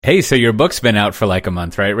Hey, so your book's been out for like a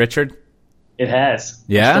month, right, Richard? It has.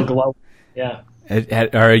 Yeah? Still glowing. Yeah.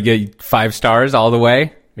 Are you 5 stars all the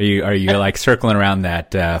way? Are you like circling around that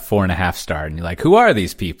 4.5 star? And you're like, who are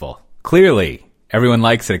these people? Clearly, everyone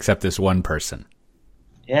likes it except this one person.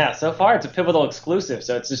 Yeah, so far it's a Pivotal exclusive,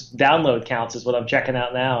 so it's just download counts is what I'm checking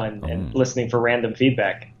out now and listening for random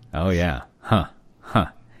feedback. Oh yeah, huh?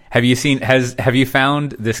 Have you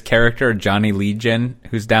found this character Johnny Legion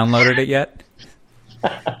who's downloaded it yet?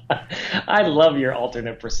 I love your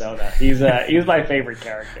alternate persona. He's my favorite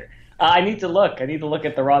character. I need to look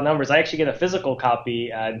at the raw numbers. I actually get a physical copy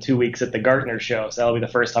in 2 weeks at the Gartner show, so that'll be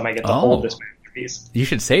the first time I get to hold this masterpiece. You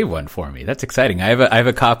should save one for me. That's exciting. I have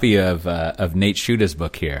a copy of Nate Schuda's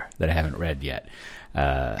book here that I haven't read yet,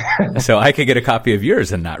 so I could get a copy of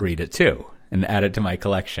yours and not read it too, and add it to my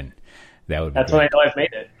collection. That's when I know I've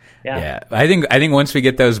made it. Yeah. I think once we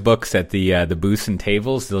get those books at the booths and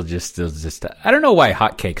tables, they'll just I don't know why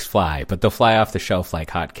hotcakes fly, but they'll fly off the shelf like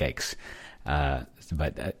hotcakes.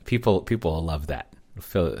 But people will love that.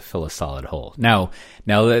 Fill a solid hole. Now,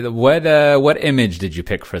 what image did you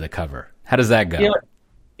pick for the cover? How does that go?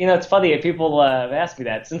 It's funny. People have asked me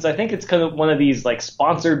that, since I think it's kind of one of these like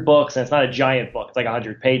sponsored books, and it's not a giant book. It's like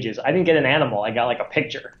 100 pages. I didn't get an animal. I got like a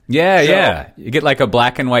picture. Yeah. You get like a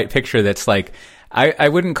black and white picture that's like, I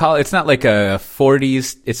wouldn't call it, it's not like a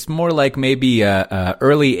 40s. It's more like maybe a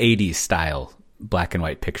early 80s style black and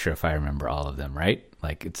white picture, if I remember all of them, right?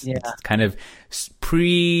 Like it's kind of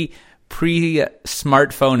pre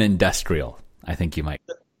smartphone industrial, I think you might.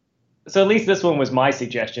 So at least this one was my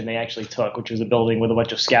suggestion they actually took, which was a building with a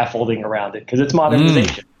bunch of scaffolding around it, because it's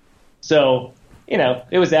modernization. So,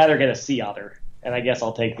 it was that or get a sea otter. And I guess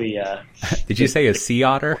I'll take the... Did you say a sea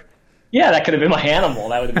otter? Yeah, that could have been my animal.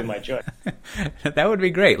 That would have been my choice. That would be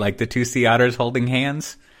great. Like the 2 sea otters holding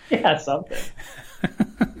hands? Yeah, something.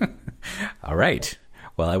 All right.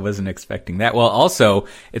 Well, I wasn't expecting that. Well, also,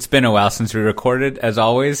 it's been a while since we recorded, as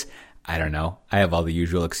always. I don't know. I have all the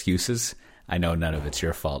usual excuses. I know none of it's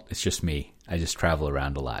your fault. It's just me. I just travel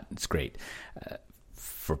around a lot. It's great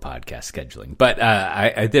for podcast scheduling.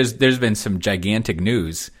 But there's been some gigantic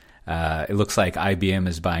news. It looks like IBM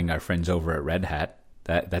is buying our friends over at Red Hat.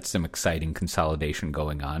 That's some exciting consolidation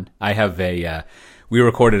going on. I have we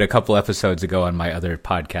recorded a couple episodes ago on my other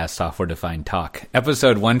podcast, Software Defined Talk,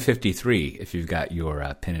 episode 153. If you've got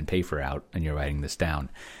your pen and paper out and you're writing this down,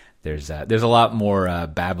 there's a lot more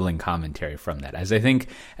babbling commentary from that. As I think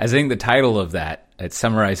the title of that, it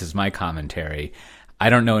summarizes my commentary. I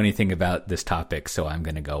don't know anything about this topic, so I'm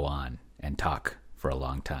going to go on and talk for a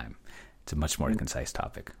long time. It's a much more concise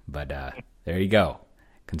topic, but there you go.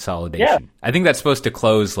 Consolidation. Yeah. I think that's supposed to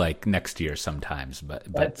close like next year sometimes,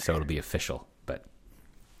 but so it'll be official. But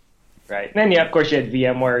right. And then of course you had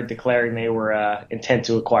VMware declaring they were intent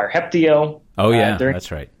to acquire Heptio. Oh yeah,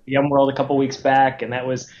 that's right. VMworld a couple weeks back, and that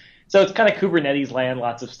was so it's kind of Kubernetes land,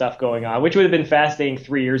 lots of stuff going on, which would have been fascinating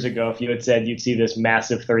 3 years ago if you had said you'd see this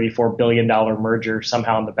massive $34 billion merger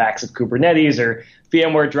somehow on the backs of Kubernetes, or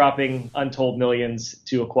VMware dropping untold millions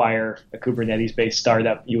to acquire a Kubernetes-based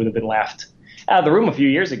startup. You would have been laughed out of the room a few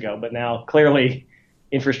years ago, but now clearly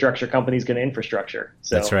infrastructure companies going to infrastructure.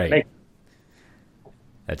 So that's right.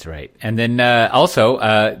 That's right. And then also,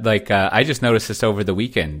 I just noticed this over the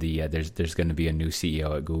weekend. There's going to be a new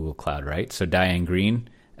CEO at Google Cloud, right? So Diane Green,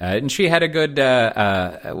 and she had a good,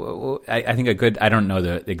 I think a good, I don't know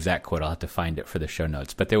the exact quote. I'll have to find it for the show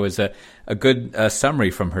notes. But there was a good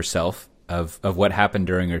summary from herself of what happened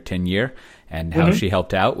during her tenure and how she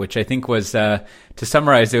helped out, which I think was, to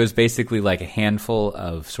summarize, it was basically like a handful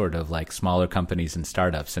of sort of like smaller companies and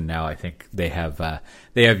startups. And now I think they have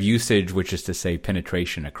usage, which is to say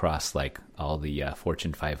penetration across like all the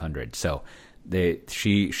Fortune 500. So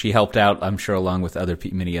she helped out, I'm sure, along with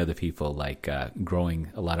many other people, like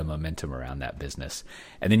growing a lot of momentum around that business.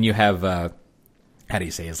 And then you have, how do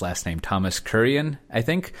you say his last name? Thomas Kurian, I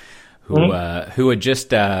think, who had just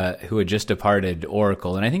departed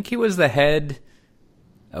Oracle, and I think he was the head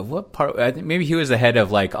of what part? I think maybe he was the head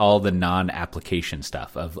of like all the non-application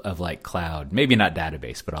stuff of like cloud, maybe not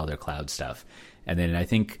database, but all their cloud stuff. And then I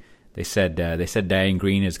think they said Diane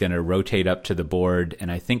Green is going to rotate up to the board,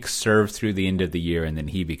 and I think serve through the end of the year, and then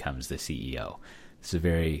he becomes the CEO. It's a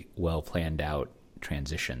very well planned out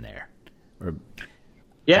transition there.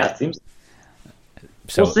 It seems.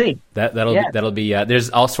 So we'll see. That'll be there's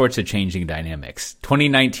all sorts of changing dynamics.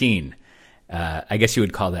 2019, I guess you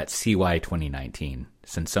would call that CY 2019,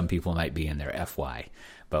 since some people might be in their FY.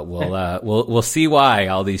 But we'll see why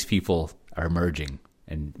all these people are merging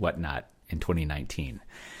and whatnot in 2019.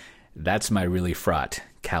 That's my really fraught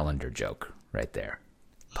calendar joke right there.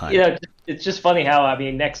 pun. It's just funny how, I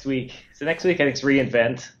mean, next week I think it's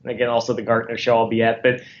reInvent. And again, also the Gartner show I'll be at.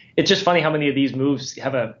 But it's just funny how many of these moves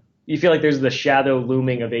you feel like there's the shadow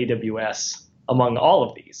looming of AWS among all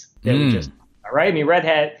of these. All right. I mean, Red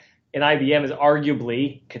Hat and IBM is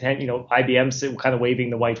arguably, IBM's kind of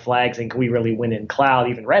waving the white flag saying, can we really win in cloud?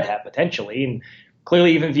 Even Red Hat potentially. And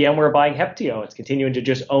clearly even VMware buying Heptio. It's continuing to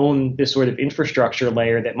just own this sort of infrastructure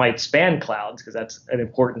layer that might span clouds, because that's an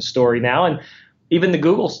important story now. And even the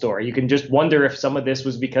Google story, you can just wonder if some of this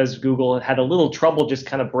was because Google had a little trouble just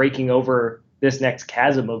kind of breaking over this next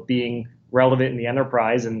chasm of being relevant in the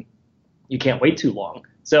enterprise, and you can't wait too long.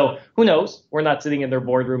 So who knows? We're not sitting in their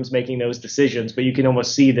boardrooms making those decisions, but you can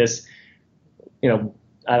almost see this, I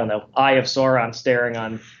don't know, eye of Sauron staring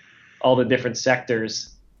on all the different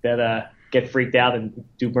sectors that get freaked out and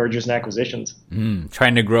do mergers and acquisitions.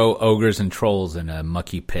 Trying to grow ogres and trolls in a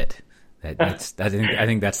mucky pit. I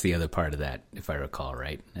think that's the other part of that, if I recall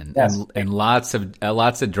right. And yes. and lots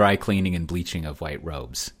of dry cleaning and bleaching of white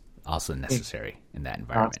robes also necessary in that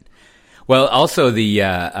environment. Well, also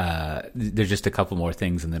there's just a couple more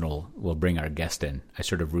things, and then we'll bring our guest in. I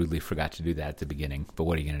sort of rudely forgot to do that at the beginning, but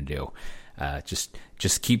what are you going to do?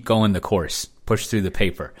 Just keep going the course, push through the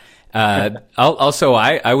paper. Also,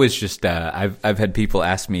 I was just I've had people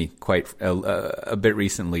ask me quite a bit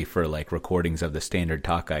recently for like recordings of the standard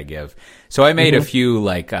talk I give. So I made a few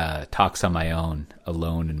talks on my own,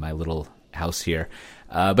 alone in my little house here.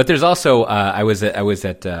 But there's also I was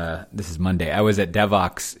at this is Monday. I was at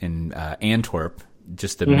Devox in Antwerp,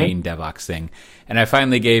 just the main Devox thing, and I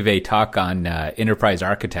finally gave a talk on enterprise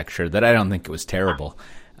architecture that I don't think it was terrible.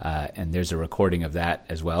 And there's a recording of that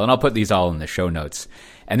as well. And I'll put these all in the show notes.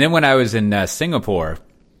 And then when I was in Singapore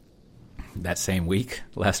that same week,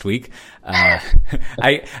 last week, I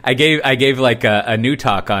gave like a new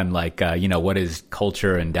talk on what is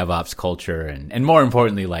culture and DevOps culture, and more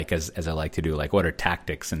importantly, as I like to do, what are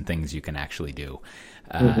tactics and things you can actually do.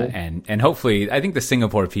 And hopefully, I think the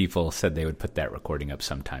Singapore people said they would put that recording up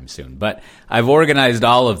sometime soon. But I've organized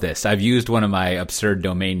all of this. I've used one of my absurd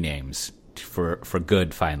domain names for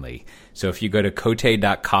good finally. So if you go to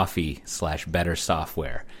coté.coffee/better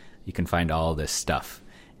software, you can find all this stuff.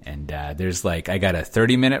 And there's I got a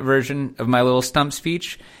 30-minute version of my little stump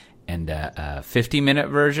speech and a 50-minute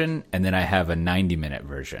version, and then I have a 90-minute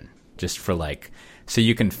version just for so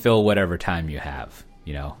you can fill whatever time you have.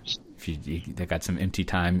 If they got some empty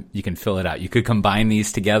time, you can fill it out. You could combine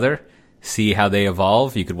these together, see how they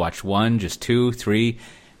evolve. You could watch one, just two, three.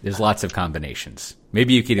 There's lots of combinations.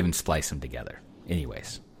 Maybe you could even splice them together.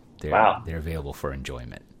 Anyways, they're available for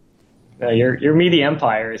enjoyment. Your media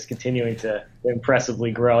empire is continuing to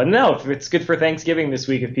impressively grow. And if it's good for Thanksgiving this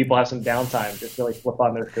week, if people have some downtime, just really flip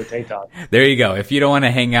on their Coté talk. There you go. If you don't want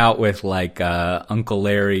to hang out with Uncle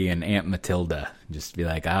Larry and Aunt Matilda, just be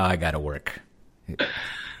like, I got to work.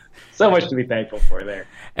 So much to be thankful for there.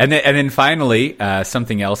 And then finally,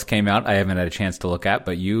 something else came out I haven't had a chance to look at,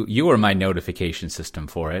 but you were my notification system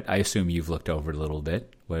for it. I assume you've looked over it a little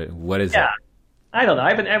bit. What is it? I don't know. I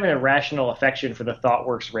have an irrational affection for the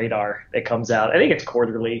ThoughtWorks radar that comes out. I think it's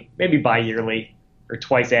quarterly, maybe bi-yearly, or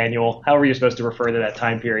twice annual, however you're supposed to refer to that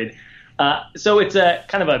time period. So it's a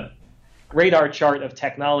kind of a radar chart of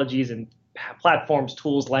technologies and platforms,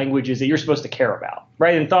 tools, languages that you're supposed to care about,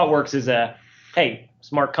 right? And ThoughtWorks is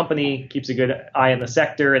smart company, keeps a good eye on the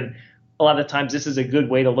sector. And a lot of times this is a good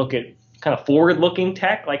way to look at kind of forward-looking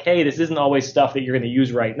tech. This isn't always stuff that you're going to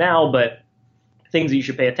use right now, but things that you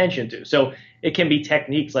should pay attention to. So it can be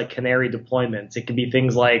techniques like canary deployments. It can be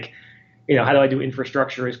things like, how do I do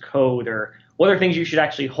infrastructure as code? Or what are things you should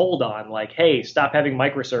actually hold on? Stop having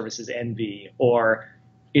microservices envy, or,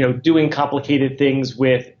 doing complicated things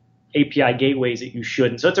with API gateways that you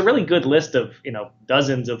shouldn't. So it's a really good list of,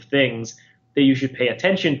 dozens of things that you should pay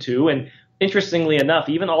attention to. And interestingly enough,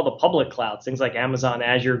 even all the public clouds, things like Amazon,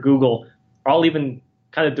 Azure, Google, are all even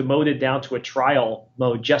kind of demoted down to a trial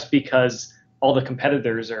mode just because all the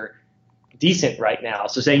competitors are decent right now.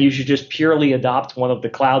 So saying you should just purely adopt one of the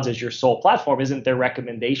clouds as your sole platform isn't their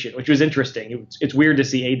recommendation, which was interesting. It's weird to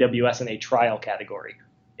see AWS in a trial category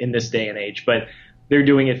in this day and age, but they're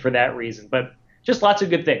doing it for that reason. But just lots of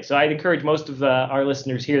good things. So I'd encourage most of our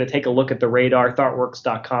listeners here to take a look at the radar,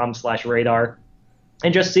 thoughtworks.com/radar,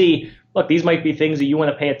 and just see, look, these might be things that you want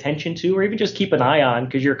to pay attention to, or even just keep an eye on,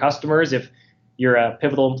 because your customers, if you're a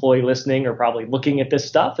Pivotal employee listening, are probably looking at this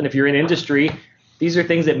stuff. And if you're in industry, these are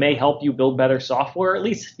things that may help you build better software. At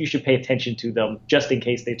least you should pay attention to them just in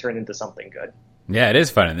case they turn into something good. Yeah, it is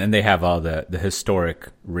fun. And then they have all the historic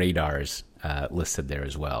radars listed there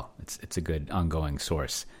as well. It's a good ongoing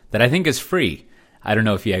source that I think is free. I don't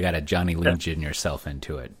know if you got to Johnny Legion yourself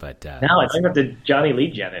into it, but no, I don't have to Johnny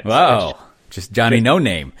Legion it. Wow, just Johnny No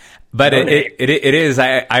Name. But it is.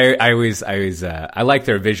 I always I like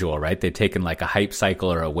their visual, right? They've taken like a hype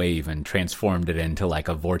cycle or a wave and transformed it into like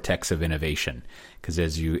a vortex of innovation. Because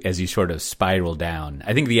as you sort of spiral down,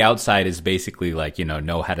 I think the outside is basically like,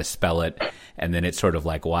 know how to spell it, and then it's sort of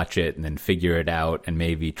like watch it and then figure it out and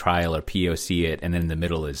maybe trial or POC it, and then in the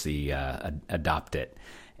middle is the adopt it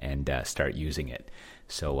and start using it.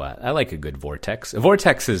 So I like a good vortex. A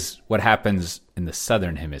vortex is what happens in the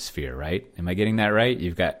southern hemisphere, right? Am I getting that right?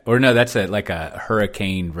 You've got, or no, that's like a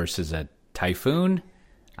hurricane versus a typhoon.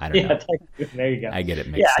 I don't know. Typhoon. There you go. I get it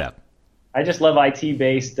mixed up. I just love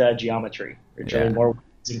IT-based geometry. There's really more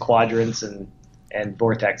in quadrants and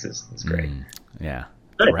vortexes. It's great. Yeah.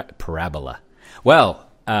 Parabola. Well,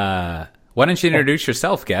 why don't you introduce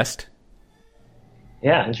yourself, guest?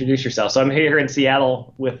 Yeah, introduce yourself. So I'm here in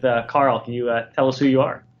Seattle with Carl. Can you tell us who you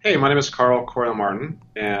are? Hey, my name is Carl Coryell-Martin,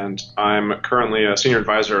 and I'm currently a senior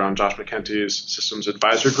advisor on Josh McKenty's Systems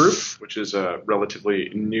Advisor Group, which is a relatively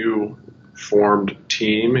new formed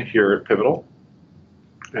team here at Pivotal.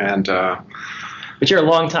 And but you're a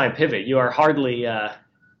long-time pivot. You are hardly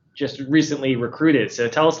just recently recruited. So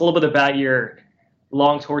tell us a little bit about your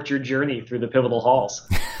long tortured journey through the Pivotal halls.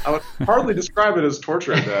 I would hardly describe it as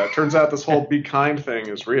torture. Turns out this whole be kind thing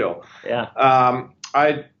is real. Yeah.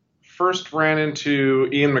 I first ran into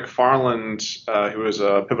Ian McFarland, who was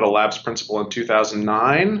a Pivotal Labs principal in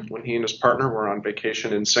 2009 when he and his partner were on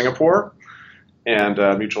vacation in Singapore. And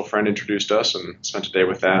a mutual friend introduced us and spent a day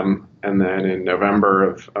with them. And then in November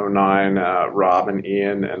of 2009, Rob and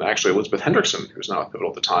Ian and actually Elizabeth Hendrickson, who was now at Pivotal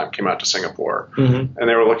at the time, came out to Singapore. Mm-hmm. And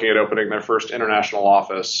they were looking at opening their first international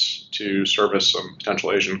office to service some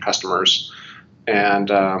potential Asian customers. And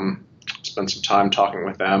spent some time talking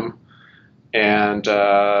with them. And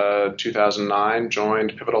 2009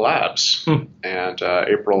 joined Pivotal Labs. And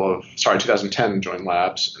 2010 joined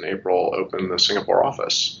Labs. In April opened the Singapore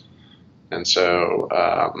office. And so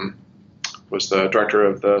was the director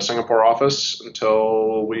of the Singapore office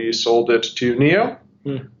until we sold it to Neo.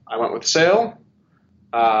 I went with Sale.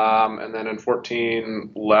 And then in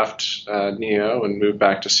 2014 left Neo and moved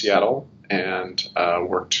back to Seattle and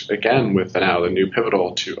worked again with now the new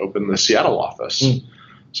Pivotal to open the Seattle office.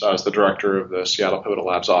 So I was the director of the Seattle Pivotal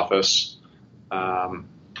Labs office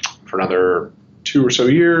for another 2 or so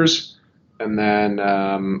years, and then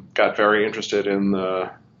got very interested in the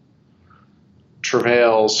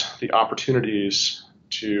travails, the opportunities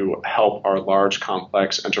to help our large,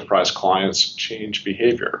 complex enterprise clients change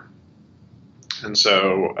behavior. And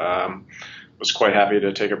so was quite happy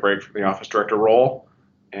to take a break from the office director role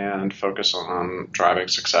and focus on driving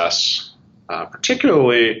success,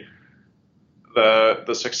 particularly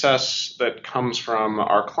the success that comes from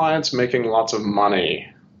our clients making lots of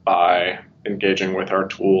money by engaging with our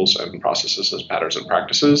tools and processes as patterns and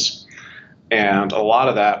practices. And a lot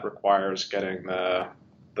of that requires getting the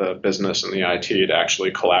business and the IT to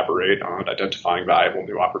actually collaborate on identifying valuable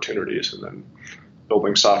new opportunities and then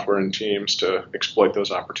building software and teams to exploit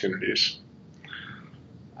those opportunities.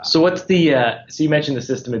 So what's so you mentioned the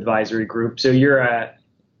System Advisory Group. So you're a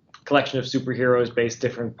collection of superheroes based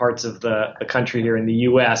different parts of the country here in the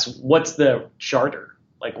U.S. What's the charter?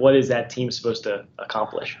 Like, what is that team supposed to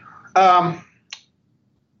accomplish?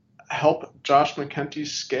 Help Josh McKenty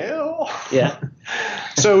scale. Yeah.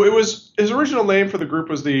 So his original name for the group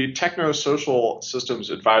was the Techno-Social Systems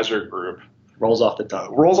Advisor Group. Rolls off the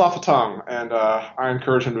tongue. Rolls off the tongue. And I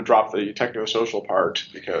encourage him to drop the techno-social part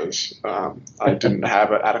because I didn't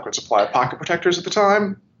have an adequate supply of pocket protectors at the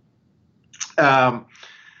time.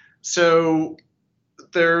 So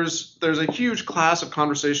there's a huge class of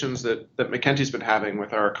conversations that McKenty's been having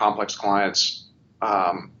with our complex clients.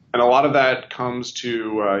 And a lot of that comes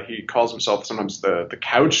to, he calls himself sometimes the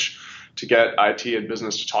couch to get IT and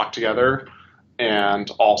business to talk together.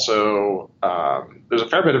 And also there's a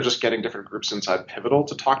fair bit of just getting different groups inside Pivotal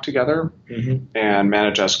to talk together and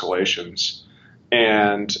manage escalations.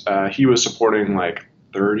 And he was supporting like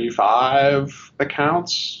 35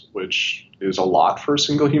 accounts, which is a lot for a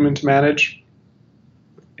single human to manage.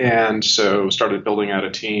 And so started building out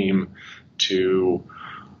a team to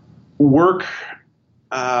work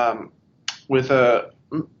with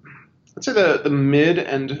let's say the mid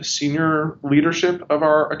and senior leadership of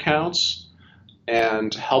our accounts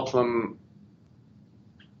and help them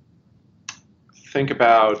think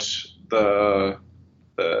about the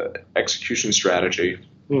execution strategy.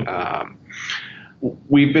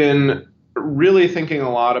 We've been really thinking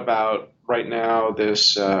a lot about right now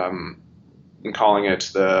this and calling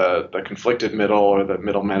it the conflicted middle or the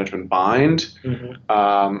middle management bind.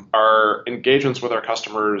 Our engagements with our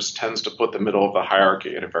customers tends to put the middle of the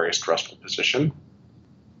hierarchy in a very stressful position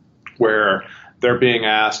where they're being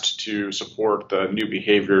asked to support the new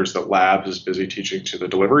behaviors that Labs is busy teaching to the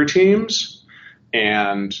delivery teams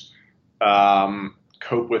and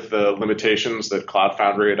cope with the limitations that Cloud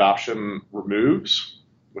Foundry adoption removes,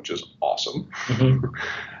 which is awesome.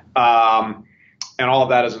 And all of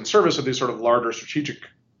that is in service of these sort of larger strategic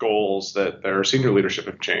goals that their senior leadership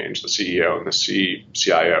have changed. The CEO and the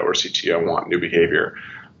CIO or CTO want new behavior.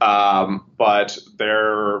 But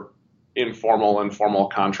their informal and formal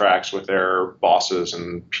contracts with their bosses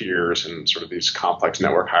and peers and sort of these complex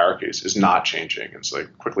network hierarchies is not changing. And so they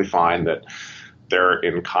quickly find that they're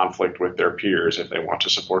in conflict with their peers if they want to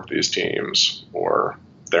support these teams or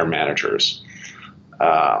their managers.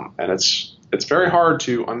 And it's very hard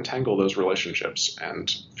to untangle those relationships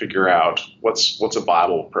and figure out what's a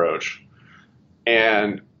viable approach.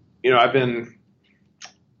 And,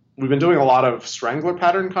 we've been doing a lot of strangler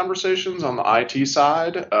pattern conversations on the IT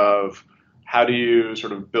side of how do you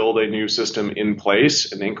sort of build a new system in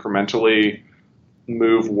place and incrementally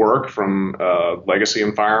move work from a legacy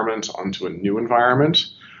environment onto a new environment.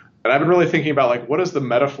 And I've been really thinking about, like, what is the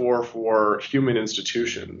metaphor for human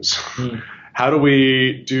institutions? How do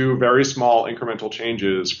we do very small incremental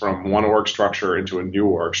changes from one org structure into a new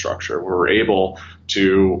org structure where we're able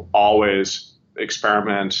to always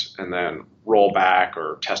experiment and then roll back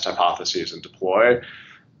or test hypotheses and deploy,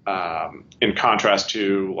 in contrast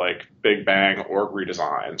to like big bang org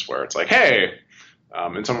redesigns where it's like, hey,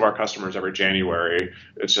 in some of our customers every January,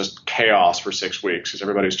 it's just chaos for 6 weeks because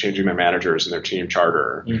everybody's changing their managers and their team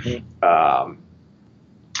charter.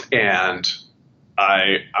 And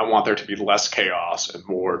I want there to be less chaos and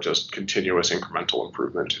more just continuous incremental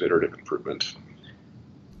improvement, iterative improvement.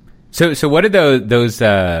 So what do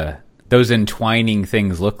those entwining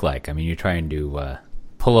things look like? I mean, you're trying to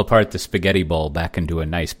pull apart the spaghetti bowl back into a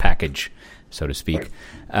nice package, so to speak.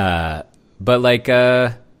 Right. But like,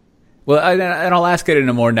 well, and I'll ask it in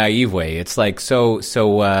a more naive way. It's like, so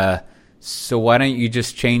why don't you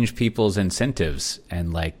just change people's incentives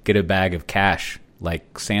and like get a bag of cash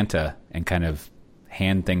like Santa and kind of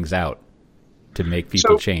hand things out to make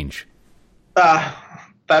people change?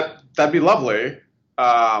 That'd be lovely.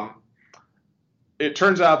 It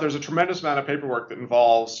turns out there's a tremendous amount of paperwork that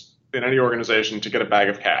involves in any organization to get a bag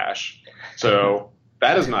of cash. So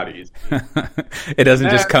that is not easy. It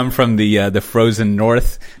doesn't just come from the frozen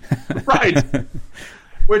north. Right.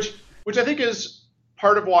 Which I think is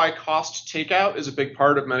part of why cost takeout is a big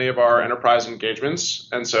part of many of our enterprise engagements.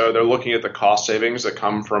 And so they're looking at the cost savings that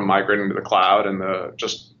come from migrating to the cloud and the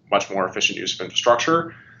just much more efficient use of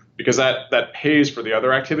infrastructure, because that pays for the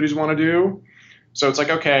other activities we want to do. So it's like,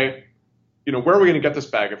 okay, where are we going to get this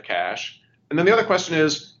bag of cash? And then the other question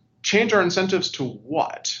is, change our incentives to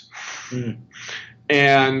what?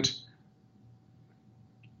 And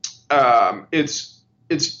it's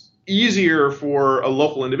easier for a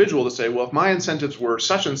local individual to say, well, if my incentives were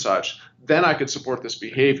such and such, then I could support this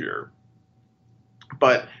behavior.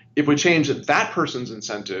 But if we change that person's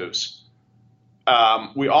incentives,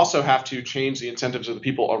 we also have to change the incentives of the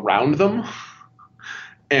people around them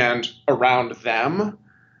and around them.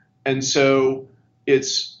 And so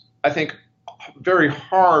it's, I think, very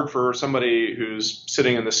hard for somebody who's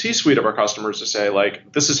sitting in the C-suite of our customers to say,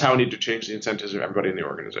 like, this is how we need to change the incentives of everybody in the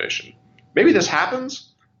organization. Maybe this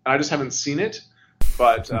happens, and I just haven't seen it.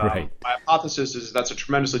 But right. My hypothesis is that's a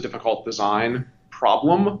tremendously difficult design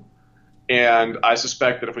problem. And I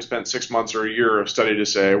suspect that if we spent 6 months or a year of study to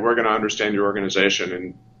say, we're going to understand your organization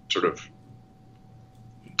and sort of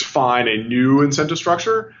define a new incentive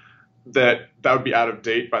structure, that would be out of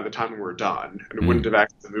date by the time we were done, and it wouldn't have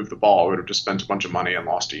actually moved the ball. We would have just spent a bunch of money and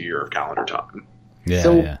lost a year of calendar time.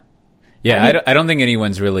 Yeah. I don't think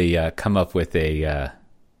anyone's really come up with a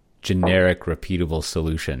generic, repeatable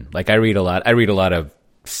solution. Like I read a lot of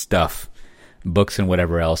stuff, books and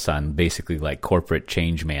whatever else on basically like corporate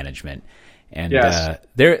change management, and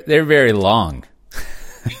they're very long.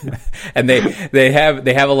 And they have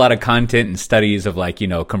a lot of content and studies of like,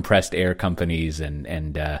 compressed air companies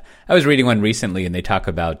and I was reading one recently and they talk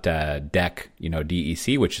about DEC,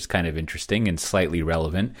 DEC, which is kind of interesting and slightly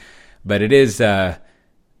relevant, but it is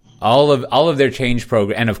all of their change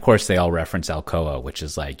program, and of course they all reference Alcoa, which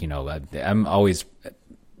is like, I'm always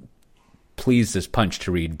pleased as punch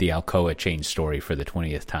to read the Alcoa change story for the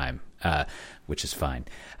 20th time. Which is fine.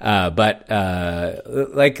 But none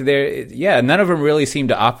of them really seem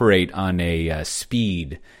to operate on a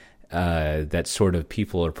speed that sort of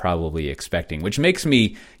people are probably expecting, which makes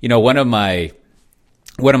me, one of my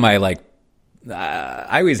like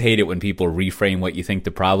I always hate it when people reframe what you think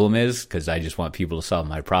the problem is, because I just want people to solve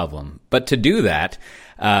my problem. But to do that,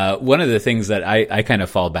 one of the things that I kind of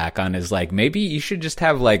fall back on is like, maybe you should just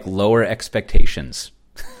have like lower expectations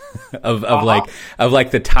of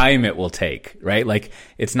like the time it will take, right? Like,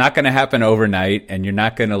 it's not going to happen overnight, and you're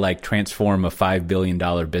not going to like transform a $5 billion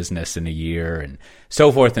business in a year, and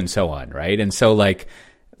so forth and so on, right? And so like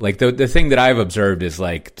the thing that I've observed is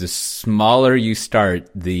like, the smaller you start,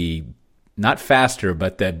 the not faster,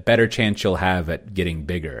 but the better chance you'll have at getting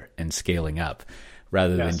bigger and scaling up,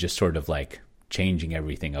 rather than just sort of like changing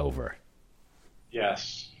everything over.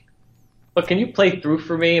 Yes. But can you play through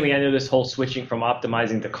for me? I mean, I know this whole switching from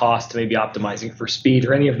optimizing the cost to maybe optimizing for speed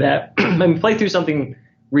or any of that. I mean, play through something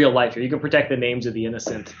real life here. You can protect the names of the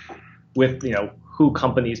innocent with, who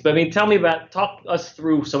companies. But I mean, talk us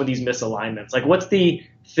through some of these misalignments. Like, what's the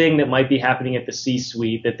thing that might be happening at the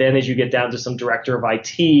C-suite that then as you get down to some director of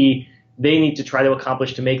IT, they need to try to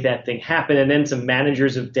accomplish to make that thing happen, and then some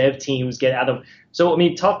managers of dev teams get out of. So, I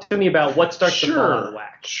mean, talk to me about what starts to fall out of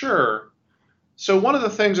whack. Sure. So one of the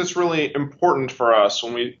things that's really important for us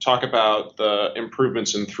when we talk about the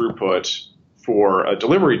improvements in throughput for a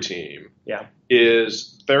delivery team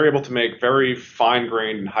is they're able to make very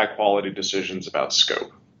fine-grained and high-quality decisions about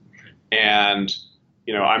scope. And,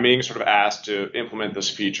 I'm being sort of asked to implement this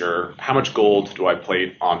feature. How much gold do I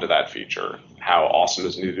plate onto that feature? How awesome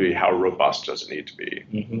does it need to be? How robust does it need to be?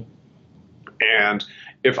 Mm-hmm. And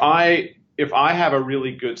if I have a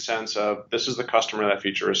really good sense of this is the customer that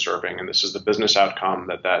feature is serving, and this is the business outcome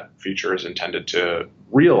that feature is intended to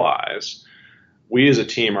realize, we as a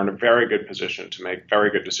team are in a very good position to make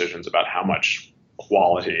very good decisions about how much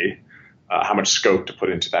quality, how much scope to put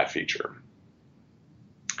into that feature.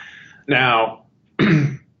 Now,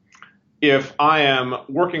 if I am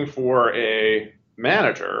working for a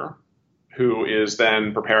manager who is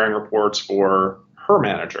then preparing reports for her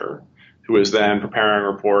manager, who is then preparing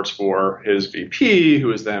reports for his VP,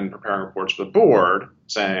 who is then preparing reports for the board,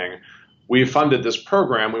 saying, we funded this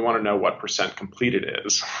program, we want to know what % complete it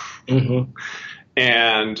is. Mm-hmm.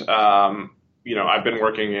 And, I've been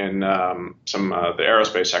working in the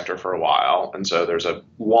aerospace sector for a while, and so there's a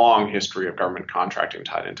long history of government contracting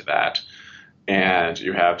tied into that. And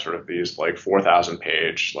you have sort of these like 4,000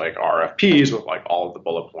 page like RFPs with like all of the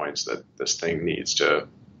bullet points that this thing needs to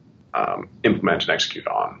implement and execute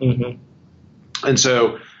on. Mm-hmm. And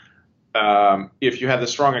so if you have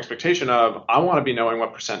this strong expectation of, I want to be knowing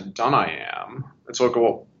what % done I am, and so I go,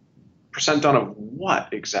 well, % done of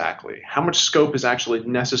what exactly? How much scope is actually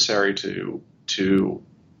necessary to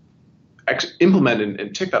implement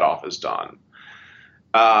and tick that off as done?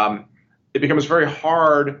 It becomes very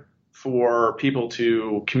hard for people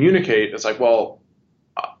to communicate. It's like, well,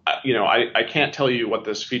 I can't tell you what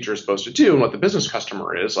this feature is supposed to do and what the business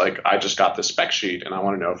customer is. Like, I just got the spec sheet and I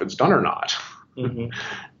want to know if it's done or not. Mm-hmm.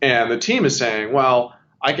 And the team is saying, well,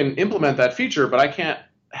 I can implement that feature, but I can't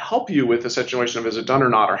help you with the situation of is it done or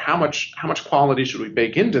not, or how much quality should we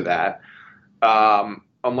bake into that,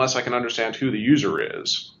 unless I can understand who the user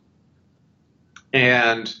is.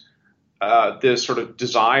 And this sort of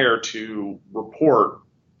desire to report,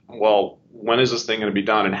 well, when is this thing going to be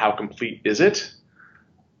done and how complete is it,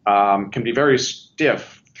 can be very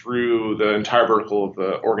stiff through the entire vertical of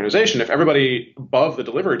the organization. If everybody above the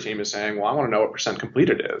delivery team is saying, well, I want to know what % complete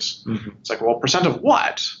it is. Mm-hmm. It's like, well, % of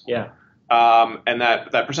what? Yeah. And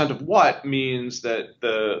that % of what means that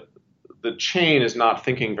the chain is not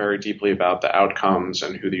thinking very deeply about the outcomes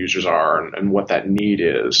and who the users are and what that need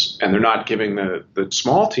is. And they're not giving the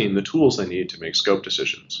small team the tools they need to make scope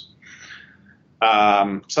decisions.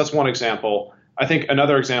 So that's one example. I think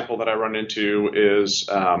another example that I run into is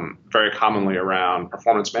very commonly around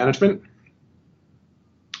performance management.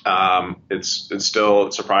 It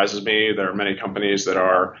surprises me. There are many companies that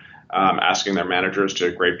are asking their managers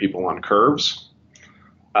to grade people on curves.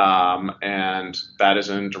 And that is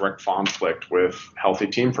in direct conflict with healthy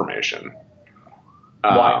team formation.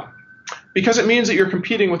 Why? Because it means that you're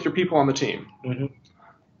competing with your people on the team. Mm-hmm.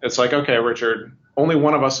 It's like, okay, Richard, only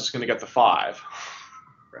one of us is going to get the 5.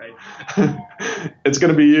 Right. It's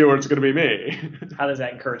going to be you or it's going to be me. How does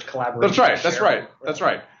that encourage collaboration? That's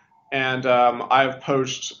right. And I've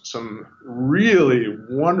poached some really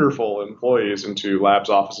wonderful employees into labs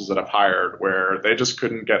offices that I've hired where they just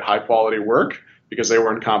couldn't get high quality work because they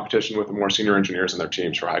were in competition with the more senior engineers in their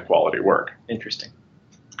teams for high quality work. Interesting.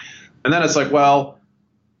 And then it's like, well,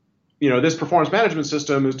 this performance management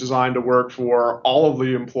system is designed to work for all of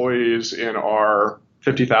the employees in our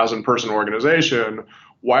 50,000 person organization.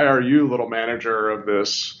 Why are you, little manager of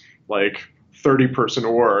this, 30-person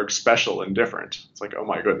org, special and different? It's like, oh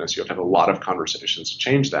my goodness, you have to have a lot of conversations to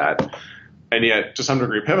change that. And yet, to some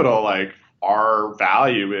degree, Pivotal, like, our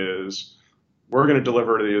value is we're going to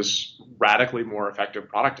deliver to these radically more effective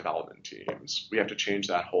product development teams. We have to change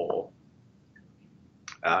that whole.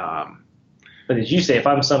 But as you say, if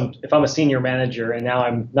I'm a senior manager and now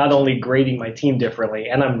I'm not only grading my team differently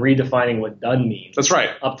and I'm redefining what done means. That's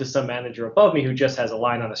right. Up to some manager above me who just has a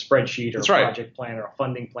line on a spreadsheet or a project plan or a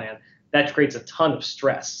funding plan, that creates a ton of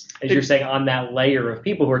stress, as you're saying, on that layer of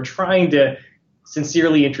people who are trying to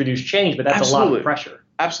sincerely introduce change, but that's a lot of pressure.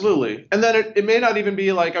 Absolutely. And then it may not even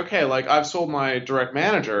be like, okay, like I've sold my direct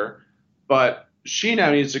manager, but she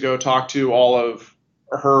now needs to go talk to all of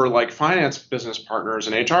her like finance business partners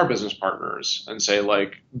and HR business partners and say,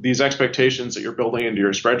 like, these expectations that you're building into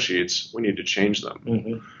your spreadsheets, we need to change them.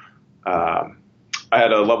 Mm-hmm. I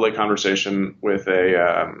had a lovely conversation with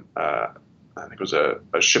I think it was a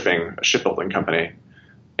shipbuilding company,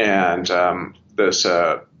 and this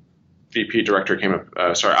IT director came up to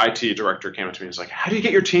me and was like, how do you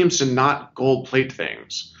get your teams to not gold plate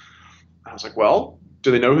things? I was like, well,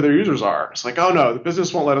 do they know who their users are? It's like, oh no, the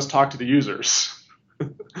business won't let us talk to the users. I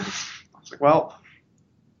was like, well,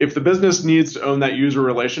 if the business needs to own that user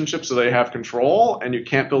relationship so they have control, and you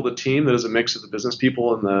can't build a team that is a mix of the business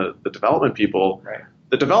people and the development people, right,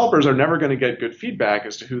 the developers are never going to get good feedback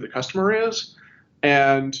as to who the customer is.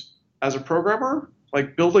 And as a programmer,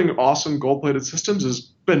 like, building awesome gold-plated systems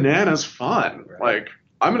is bananas fun. Right. Like,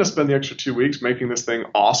 I'm going to spend the extra 2 weeks making this thing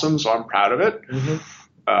awesome, so I'm proud of it.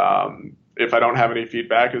 Mm-hmm. If I don't have any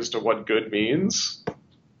feedback as to what good means.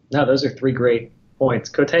 No, those are 3 great points.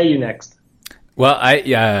 Coté, you next. Well,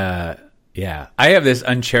 I have this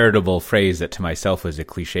uncharitable phrase that to myself is a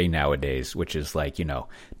cliche nowadays, which is like, to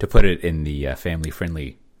put it in the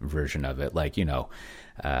family-friendly version of it, like,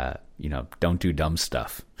 don't do dumb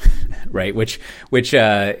stuff, right? Which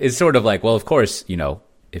is sort of like, well, of course,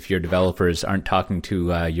 if your developers aren't talking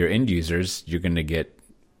to your end users, you're going to get,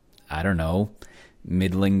 I don't know,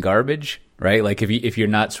 middling garbage, right? Like if you're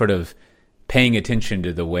not sort of paying attention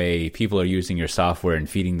to the way people are using your software and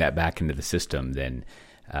feeding that back into the system, then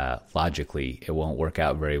logically it won't work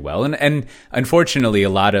out very well. And unfortunately, a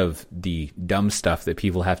lot of the dumb stuff that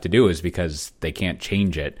people have to do is because they can't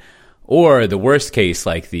change it. Or the worst case,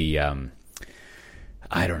 like the,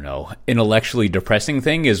 intellectually depressing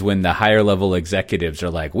thing is when the higher level executives are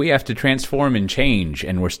like, we have to transform and change,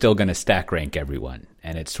 and we're still going to stack rank everyone.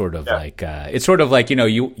 And it's sort of like,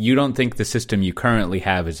 you don't think the system you currently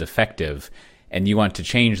have is effective, and you want to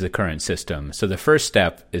change the current system. So the first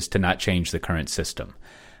step is to not change the current system,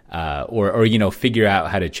 or figure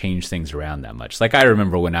out how to change things around that much. Like I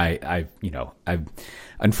remember when I've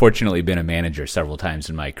unfortunately been a manager several times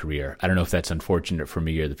in my career. I don't know if that's unfortunate for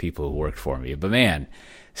me or the people who worked for me, but man,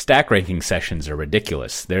 stack ranking sessions are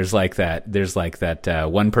ridiculous. There's like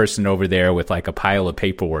that one person over there with like a pile of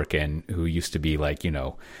paperwork in who used to be like,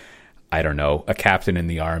 a captain in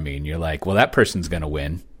the army. And you're like, well, that person's going to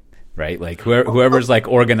win, right? Like whoever's like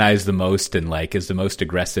organized the most and like is the most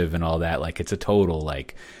aggressive and all that, like it's a total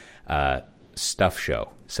like stuff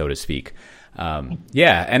show, so to speak. And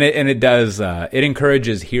it does, it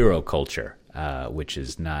encourages hero culture, which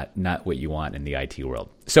is not what you want in the IT world.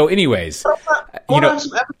 So anyways, I have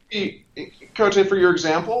some empathy, Coté, for your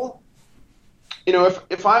example.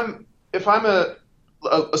 If I'm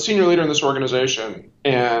a senior leader in this organization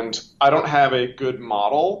and I don't have a good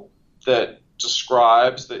model that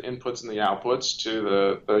describes the inputs and the outputs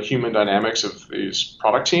to the human dynamics of these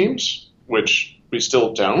product teams, which we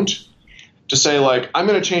still don't, to say, like, I'm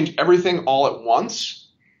going to change everything all at once,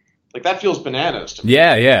 like, that feels bananas to me.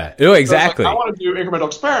 Yeah. Oh, exactly. So I want to do incremental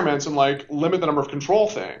experiments and, like, limit the number of control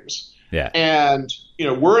things. Yeah. And,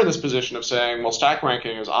 we're in this position of saying, well, stack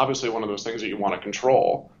ranking is obviously one of those things that you want to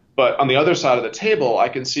control. But on the other side of the table, I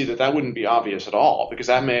can see that wouldn't be obvious at all, because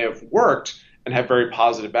that may have worked and have very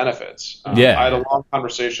positive benefits. I had a long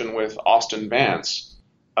conversation with Austin Vance,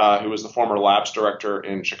 who was the former labs director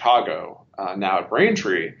in Chicago, now at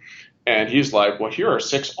Braintree. And he's like, well, here are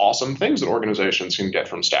 6 awesome things that organizations can get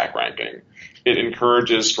from stack ranking. It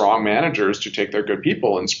encourages strong managers to take their good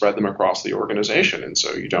people and spread them across the organization. And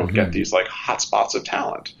so you don't get these like hotspots of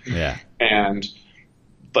talent. Yeah. And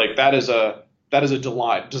like that is a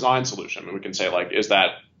design solution. And we can say, like, is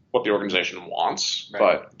that what the organization wants?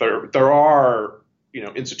 Right. But there are,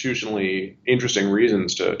 institutionally interesting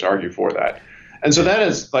reasons to argue for that. And so that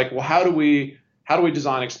is like, well, how do we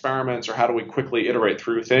design experiments, or how do we quickly iterate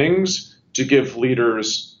through things to give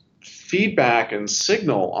leaders feedback and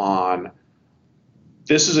signal on,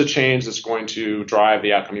 this is a change that's going to drive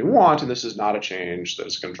the outcome you want, and this is not a change that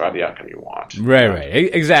is going to drive the outcome you want.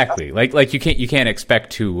 Right. Exactly. Like you can't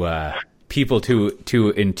expect to people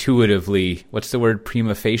to intuitively, what's the word,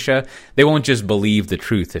 prima facie? They won't just believe the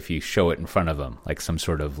truth if you show it in front of them, like some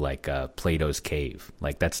sort of like Plato's cave.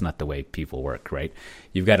 Like that's not the way people work, right?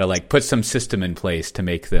 You've got to like put some system in place to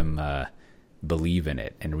make them believe in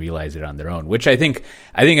it and realize it on their own. Which I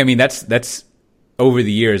mean that's over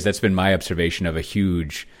the years that's been my observation of a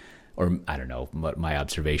huge. Or I don't know what my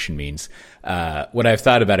observation means. What I've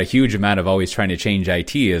thought about a huge amount of always trying to change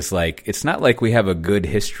IT is like, it's not like we have a good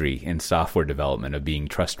history in software development of being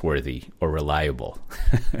trustworthy or reliable,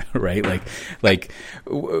 right? Like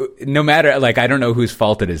no matter, like, I don't know whose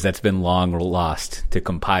fault it is. That's been long lost to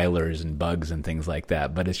compilers and bugs and things like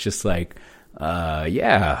that. But it's just like,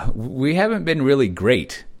 yeah, we haven't been really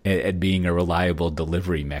great at being a reliable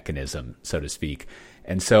delivery mechanism, so to speak.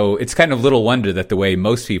 And so it's kind of little wonder that the way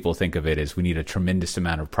most people think of it is we need a tremendous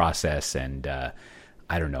amount of process and,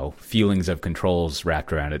 I don't know, feelings of controls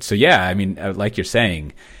wrapped around it. So, yeah, I mean, like you're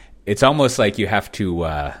saying, it's almost like you have to,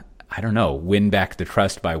 I don't know, win back the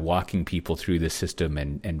trust by walking people through the system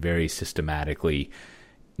and very systematically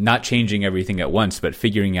not changing everything at once, but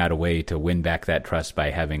figuring out a way to win back that trust by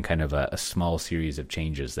having kind of a small series of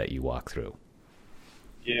changes that you walk through.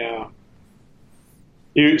 Yeah.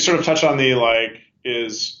 You sort of touched on the, like,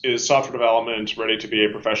 is software development ready to be a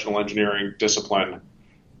professional engineering discipline?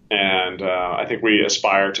 And I think we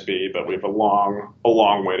aspire to be, but we have a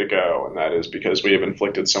long way to go, and that is because we have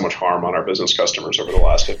inflicted so much harm on our business customers over the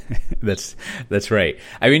last. That's right.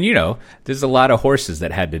 I mean, you know, there's a lot of horses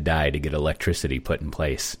that had to die to get electricity put in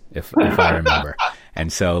place, if I remember.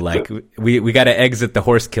 And so, like, we got to exit the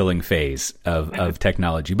horse killing phase of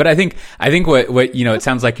technology. But I think what you know, it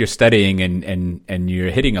sounds like you're studying and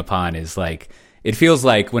you're hitting upon is like, it feels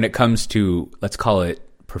like when it comes to, let's call it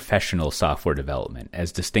professional software development,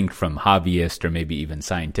 as distinct from hobbyist or maybe even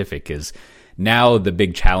scientific, is now the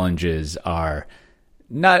big challenges are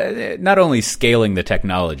not only scaling the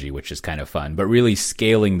technology, which is kind of fun, but really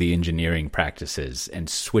scaling the engineering practices and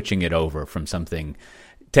switching it over from something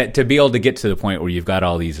to be able to get to the point where you've got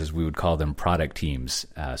all these, as we would call them, product teams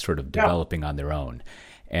sort of developing on their own.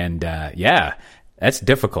 And yeah, that's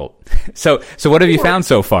difficult. So what have you found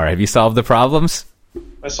so far? Have you solved the problems?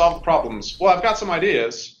 I solved problems. Well, I've got some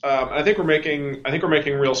ideas. I think we're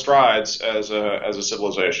making real strides as a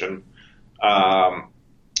civilization.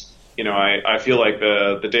 You know, I feel like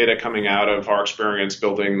the data coming out of our experience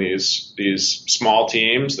building these small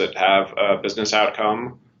teams that have a business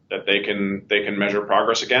outcome that they can measure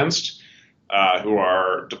progress against, who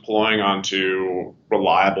are deploying onto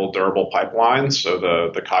reliable, durable pipelines. So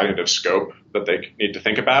the cognitive scope that they need to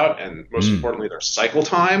think about, and most importantly, their cycle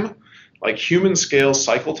time. Like human scale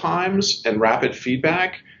cycle times and rapid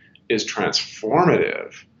feedback is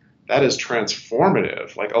transformative. That is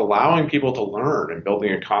transformative. Like allowing people to learn and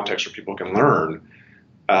building a context where people can learn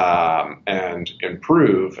and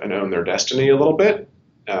improve and own their destiny a little bit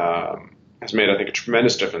has made, I think, a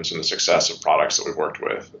tremendous difference in the success of products that we've worked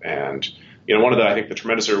with. And you know, one of the, I think, the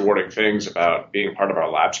tremendously rewarding things about being part of our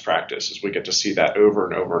labs practice is we get to see that over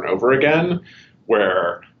and over and over again,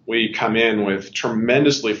 where we come in with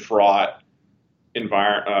tremendously fraught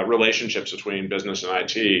relationships between business and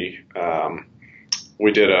IT.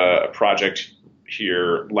 We did a project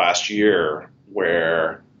here last year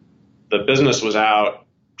where the business was out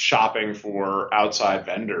shopping for outside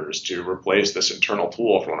vendors to replace this internal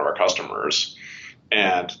tool for one of our customers.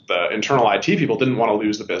 And the internal IT people didn't want to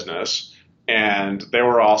lose the business. And they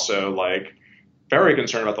were also like very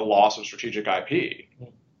concerned about the loss of strategic IP.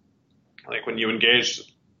 Like when you engage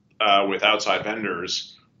with outside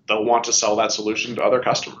vendors, they'll want to sell that solution to other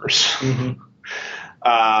customers.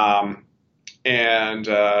 And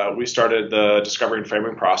we started the discovery and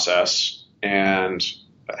framing process and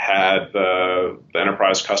had the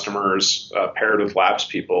enterprise customers paired with labs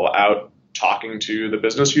people out talking to the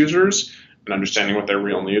business users and understanding what their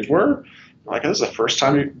real needs were. Like, this is the first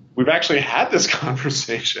time we've actually had this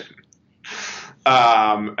conversation.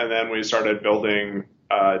 And then we started building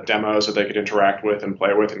demos that they could interact with and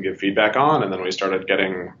play with and give feedback on. And then we started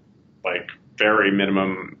getting like very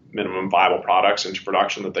minimum viable products into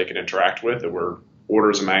production that they could interact with that were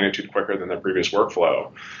orders of magnitude quicker than their previous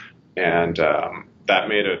workflow. And that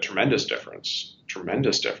made a tremendous difference.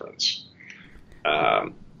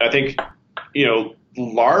 I think, you know,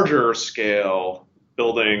 larger scale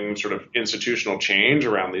building sort of institutional change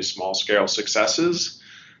around these small scale successes.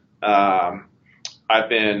 I've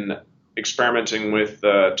been experimenting with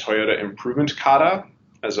the Toyota improvement kata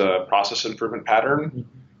as a process improvement pattern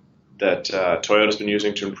that Toyota's been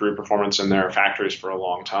using to improve performance in their factories for a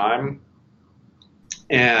long time.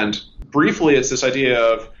 And briefly, it's this idea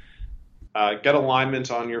of get alignment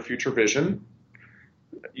on your future vision,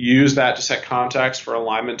 use that to set context for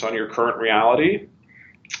alignment on your current reality.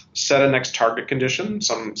 Set a next target condition,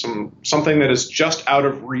 something that is just out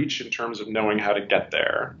of reach in terms of knowing how to get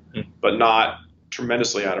there, but not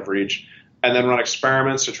tremendously out of reach. And then run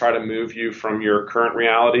experiments to try to move you from your current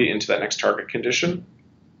reality into that next target condition.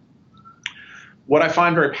 What I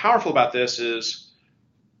find very powerful about this is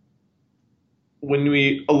when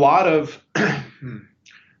a lot of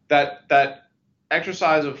that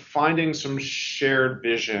exercise of finding some shared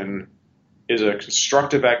vision is a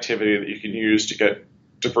constructive activity that you can use to get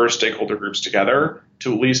diverse stakeholder groups together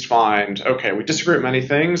to at least find, okay, we disagree with many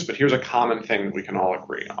things, but here's a common thing that we can all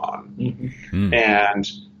agree on. And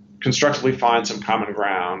constructively find some common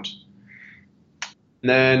ground. And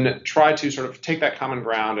then try to sort of take that common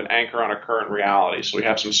ground and anchor on a current reality. So we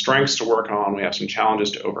have some strengths to work on, we have some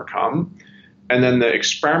challenges to overcome. And then the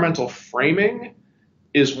experimental framing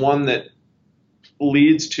is one that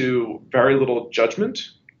leads to very little judgment.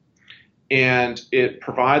 And it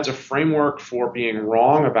provides a framework for being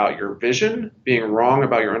wrong about your vision, being wrong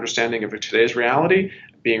about your understanding of today's reality,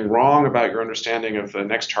 being wrong about your understanding of the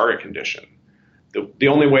next target condition. The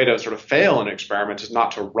only way to sort of fail an experiment is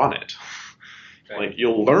not to run it. Okay. Like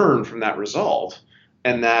you'll learn from that result,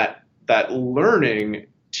 and that learning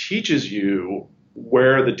teaches you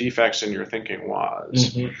where the defects in your thinking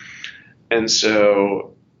was. And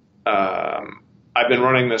so I've been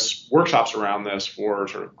running workshops around this for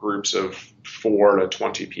sort of groups of 4 to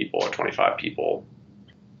 20 people or 25 people,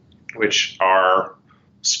 which are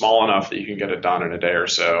small enough that you can get it done in a day or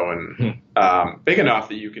so, and big enough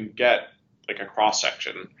that you can get like a cross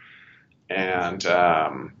section. And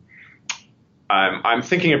I'm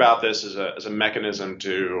thinking about this as a mechanism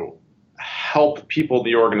to help people in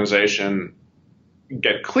the organization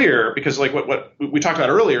get clear, because like what we talked about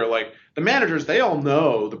earlier, like the managers, they all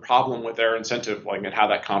know the problem with their incentive, like, and how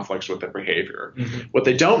that conflicts with their behavior. What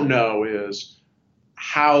they don't know is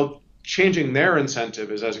how changing their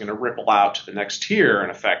incentive is going to ripple out to the next tier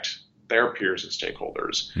and affect their peers and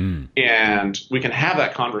stakeholders. And we can have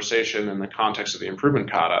that conversation in the context of the improvement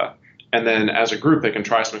kata. And then as a group, they can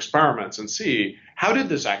try some experiments and see, how did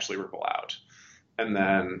this actually ripple out? And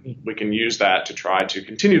then we can use that to try to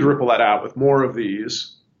continue to ripple that out with more of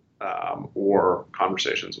these or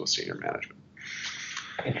conversations with senior management.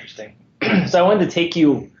 Interesting. So I wanted to take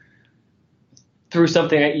you through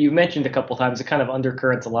something that you mentioned a couple times. It kind of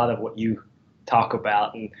undercurrents a lot of what you talk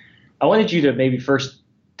about. And I wanted you to maybe first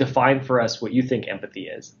define for us what you think empathy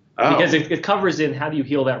is. Because it covers in how do you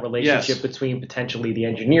heal that relationship between potentially the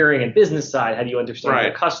engineering and business side? How do you understand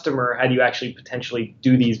your customer? How do you actually potentially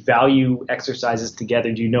do these value exercises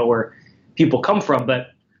together? Do you know where people come from?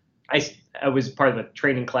 But I was part of a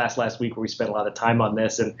training class last week where we spent a lot of time on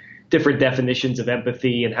this and different definitions of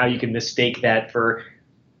empathy and how you can mistake that for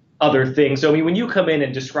other things. So, I mean, when you come in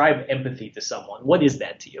and describe empathy to someone, what is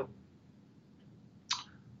that to you?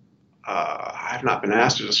 I've not been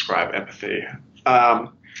asked to describe empathy.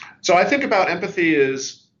 So I think about empathy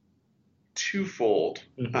as twofold.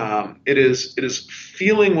 It is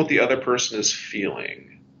feeling what the other person is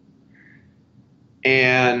feeling,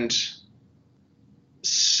 and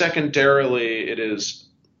secondarily, it is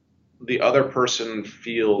the other person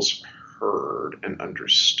feels heard and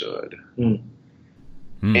understood.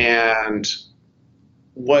 And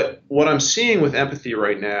what I'm seeing with empathy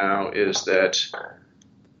right now is that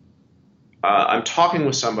I'm talking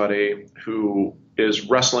with somebody who is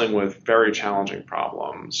wrestling with very challenging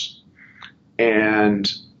problems,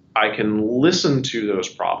 and I can listen to those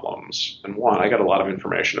problems. And one, I get a lot of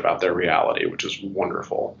information about their reality, which is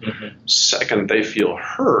wonderful. Second, they feel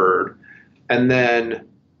heard, and then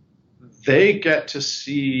they get to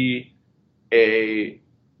see a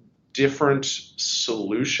different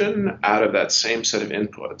solution out of that same set of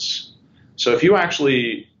inputs. So if you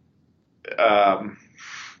actually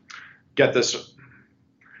get this,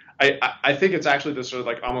 I think it's actually this sort of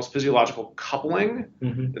like almost physiological coupling.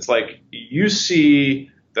 It's like you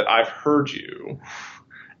see that I've heard you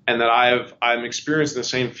and that I'm experiencing the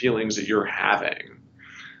same feelings that you're having.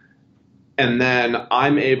 And then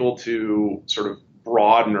I'm able to sort of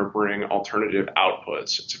broaden or bring alternative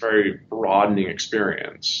outputs. It's a very broadening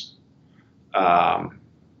experience. I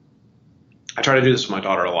try to do this with my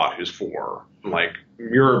daughter a lot, who's 4. Like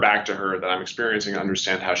mirror back to her that I'm experiencing and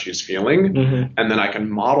understand how she's feeling. And then I can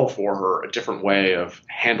model for her a different way of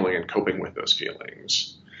handling and coping with those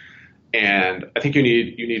feelings. And I think you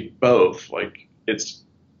need both. Like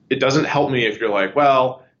it doesn't help me if you're like,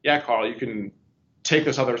 well, yeah, Carl, you can take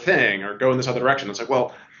this other thing or go in this other direction. It's like,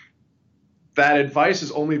 well, that advice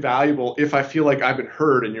is only valuable if I feel like I've been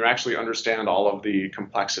heard and you actually understand all of the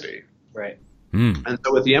complexity. Right. And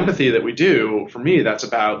so with the empathy that we do, for me, that's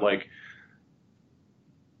about like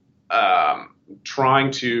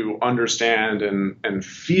trying to understand and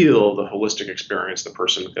feel the holistic experience of the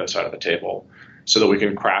person at the other side of the table so that we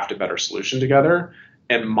can craft a better solution together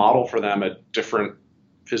and model for them a different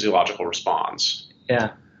physiological response.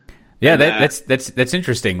 Yeah. Yeah, that's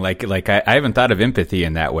interesting. Like I haven't thought of empathy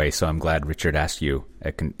in that way, so I'm glad Richard asked you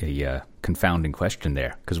a confounding question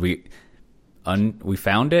there, because we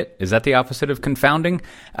found it. Is that the opposite of confounding?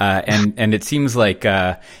 And it seems like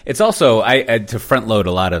it's also to front load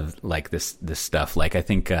a lot of like this stuff. Like I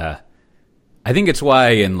think it's why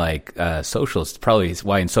in like socials, probably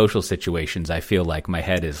why in social situations I feel like my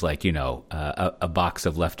head is like, you know, a box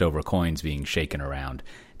of leftover coins being shaken around.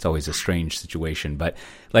 It's always a strange situation, but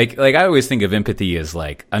like I always think of empathy as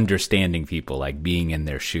like understanding people, like being in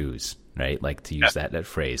their shoes, right? Like to use that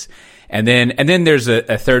phrase. And then there's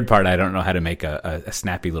a third part I don't know how to make a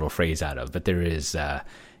snappy little phrase out of, but there is,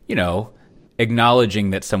 you know, acknowledging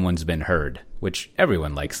that someone's been heard, which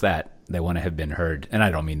everyone likes that. They want to have been heard. And I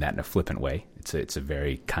don't mean that in a flippant way. It's a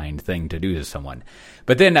very kind thing to do to someone.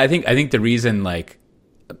 But then I think the reason, like,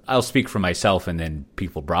 I'll speak for myself and then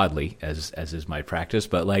people broadly, as is my practice.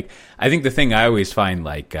 But like, I think the thing I always find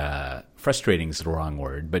like frustrating is the wrong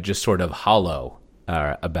word, but just sort of hollow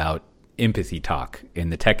about empathy talk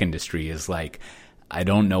in the tech industry is like, I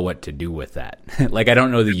don't know what to do with that. Like, I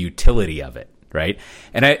don't know the utility of it, right?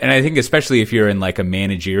 And I think especially if you're in like a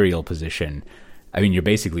managerial position, I mean, you're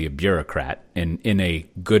basically a bureaucrat in a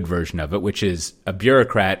good version of it, which is a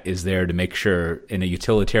bureaucrat is there to make sure in a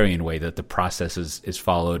utilitarian way that the process is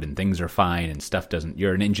followed and things are fine and stuff doesn't.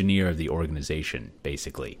 You're an engineer of the organization,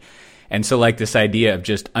 basically. And so like this idea of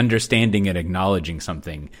just understanding and acknowledging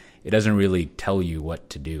something, it doesn't really tell you what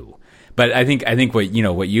to do. But I think what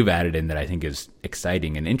you've added in that I think is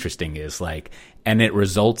exciting and interesting is like, and it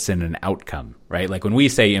results in an outcome, right? Like when we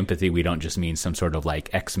say empathy, we don't just mean some sort of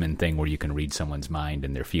like X-Men thing where you can read someone's mind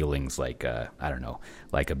and their feelings like, I don't know,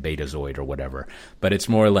 like a betazoid or whatever. But it's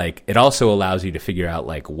more like it also allows you to figure out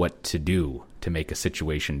like what to do to make a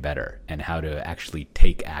situation better and how to actually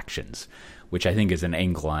take actions, which I think is an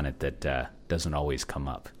angle on it that doesn't always come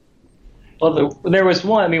up. Well, there was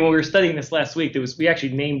one, I mean, when we were studying this last week, we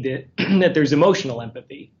actually named it that there's emotional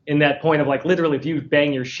empathy in that point of like, literally, if you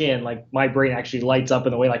bang your shin, like my brain actually lights up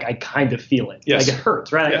in the way, like I kind of feel it. Yes. Like it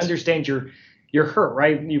hurts, right? Yes. I understand you're hurt,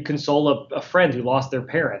 right? You console a friend who lost their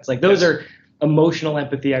parents. Like those are emotional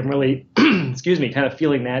empathy. I'm really, kind of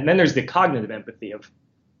feeling that. And then there's the cognitive empathy of,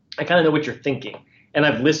 I kind of know what you're thinking. And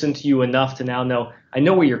I've listened to you enough to now know, I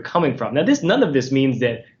know where you're coming from. Now, none of this means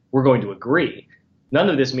that we're going to agree. None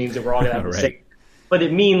of this means that we're all going to have the same. But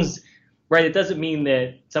it means, right, it doesn't mean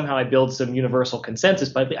that somehow I build some universal consensus,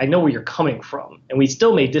 but I know where you're coming from. And we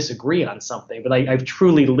still may disagree on something, but I've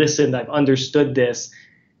truly listened. I've understood this.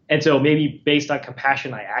 And so maybe based on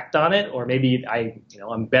compassion, I act on it, or maybe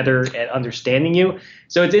I'm better at understanding you.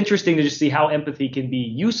 So it's interesting to just see how empathy can be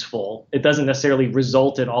useful. It doesn't necessarily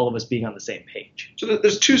result in all of us being on the same page. So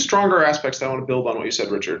there's two stronger aspects that I want to build on what you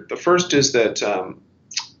said, Richard. The first is that,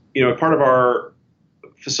 part of our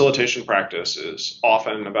facilitation practice is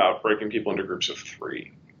often about breaking people into groups of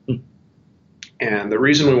 3. And the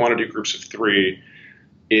reason we want to do groups of 3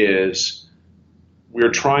 is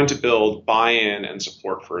we're trying to build buy-in and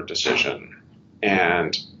support for a decision.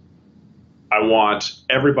 And I want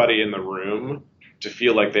everybody in the room to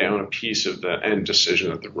feel like they own a piece of the end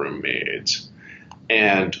decision that the room made.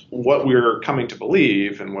 And what we're coming to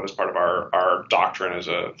believe, and what is part of our doctrine as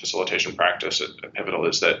a facilitation practice at Pivotal,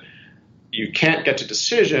 is that you can't get to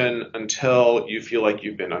decision until you feel like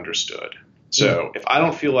you've been understood. So if I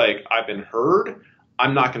don't feel like I've been heard,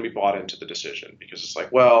 I'm not going to be bought into the decision, because it's like,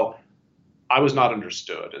 well, I was not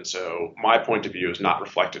understood. And so my point of view is not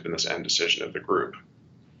reflected in this end decision of the group.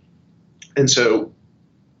 And so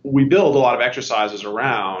we build a lot of exercises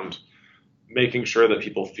around making sure that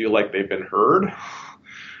people feel like they've been heard,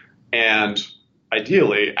 and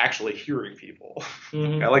ideally actually hearing people.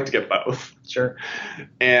 I like to get both. Sure.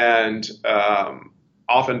 And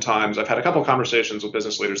oftentimes I've had a couple conversations with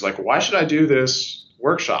business leaders like, why should I do this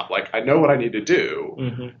workshop? Like, I know what I need to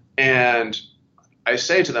do. And I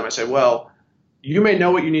say to them, well, you may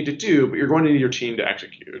know what you need to do, but you're going to need your team to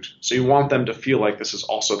execute. So you want them to feel like this is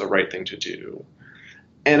also the right thing to do.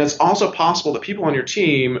 And it's also possible that people on your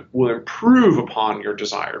team will improve upon your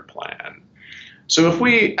desired plan. So if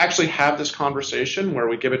we actually have this conversation where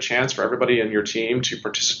we give a chance for everybody in your team to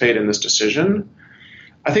participate in this decision,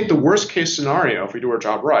 I think the worst case scenario, if we do our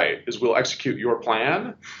job right, is we'll execute your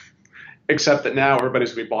plan, except that now everybody's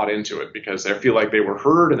going to be bought into it because they feel like they were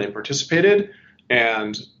heard and they participated.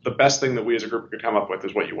 And the best thing that we as a group could come up with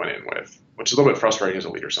is what you went in with, which is a little bit frustrating as a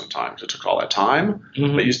leader sometimes. It took all that time,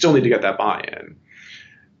 but you still need to get that buy-in.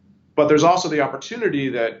 But there's also the opportunity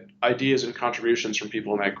that ideas and contributions from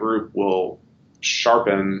people in that group will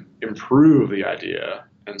sharpen, improve the idea.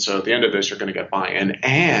 And so at the end of this, you're going to get buy-in,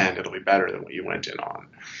 and it'll be better than what you went in on.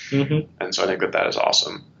 And so I think that is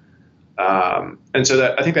awesome. And so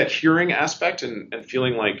that I think that hearing aspect and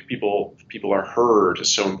feeling like people are heard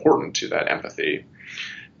is so important to that empathy.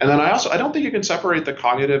 And then I don't think you can separate the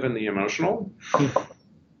cognitive and the emotional.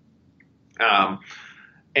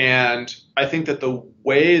 And I think that the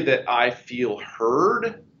way that I feel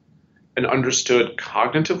heard and understood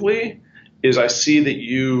cognitively is I see that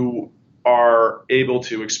you are able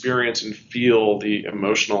to experience and feel the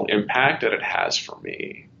emotional impact that it has for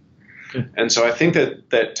me. And so I think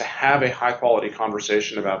that to have a high quality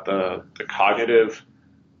conversation about the cognitive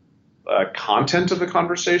content of the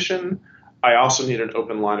conversation, I also need an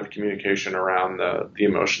open line of communication around the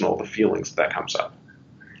emotional, the feelings that comes up.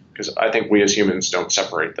 Because I think we as humans don't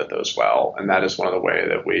separate those well. And that is one of the ways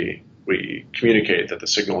that we communicate that the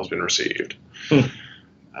signal has been received.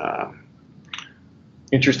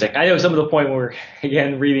 Interesting. I know some of the point where,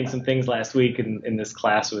 again, reading some things last week in this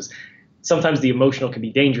class was sometimes the emotional can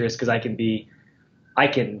be dangerous because I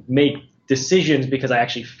can make decisions because I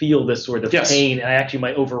actually feel this sort of pain, and I actually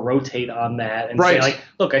might over-rotate on that and say, like,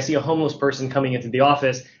 look, I see a homeless person coming into the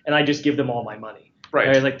office, and I just give them all my money. Right.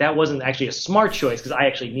 And I was like, that wasn't actually a smart choice because I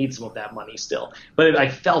actually need some of that money still. But I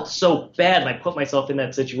felt so bad, and I put myself in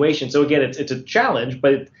that situation. So again, it's a challenge,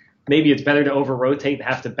 but maybe it's better to over-rotate and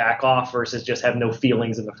have to back off versus just have no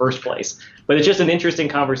feelings in the first place. But it's just an interesting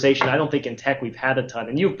conversation. I don't think in tech we've had a ton,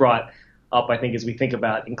 and you've brought up, I think, as we think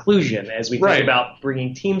about inclusion, as we think about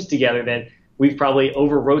bringing teams together, that we've probably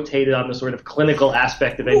over-rotated on the sort of clinical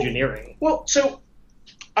aspect of engineering. Well, so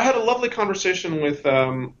I had a lovely conversation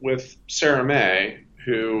with Sarah May,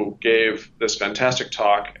 who gave this fantastic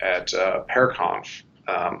talk at PearConf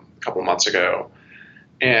a couple of months ago.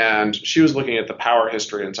 And she was looking at the power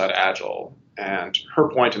history inside Agile. And her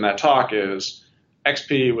point in that talk is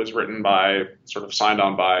XP was written sort of signed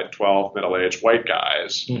on by 12 middle-aged white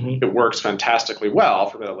guys. It works fantastically well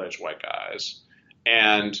for middle-aged white guys.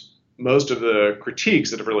 And most of the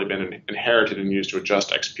critiques that have really been inherited and used to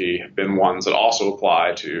adjust XP have been ones that also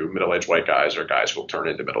apply to middle-aged white guys or guys who will turn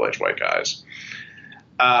into middle-aged white guys.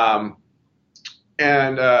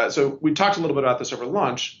 So we talked a little bit about this over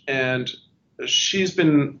lunch, and she's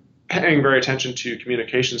been paying very attention to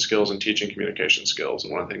communication skills and teaching communication skills.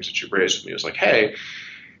 And one of the things that she raised with me was like, hey,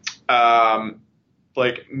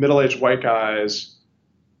 like middle-aged white guys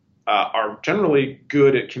are generally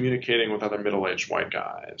good at communicating with other middle-aged white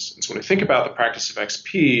guys. And so when we think about the practice of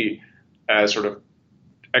XP as sort of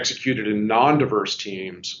executed in non-diverse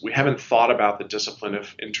teams, we haven't thought about the discipline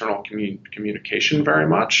of internal communication very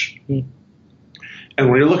much. And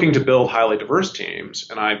when you're looking to build highly diverse teams,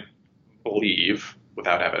 and I believe,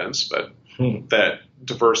 without evidence, but that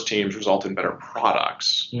diverse teams result in better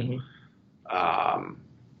products. Maybe I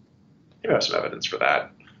have some evidence for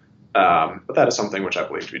that. But that is something which I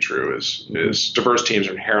believe to be true, is diverse teams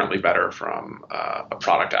are inherently better from a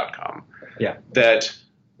product outcome. That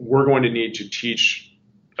we're going to need to teach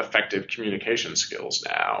effective communication skills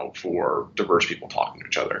now for diverse people talking to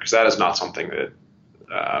each other, because that is not something that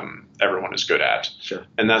everyone is good at.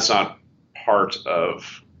 And that's not part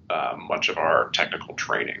of much of our technical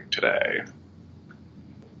training today.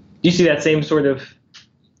 Do you see that same sort of,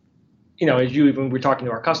 as when we're talking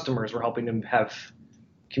to our customers, we're helping them have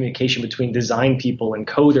communication between design people and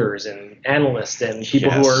coders and analysts and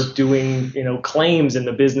people who are doing, claims in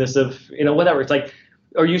the business of, whatever. It's like,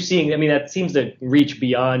 are you seeing, that seems to reach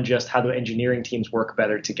beyond just how the engineering teams work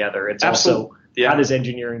better together. It's also how does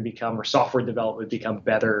engineering become, or software development become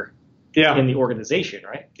better in the organization,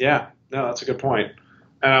 right? Yeah, no, that's a good point.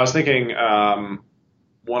 And I was thinking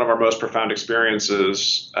one of our most profound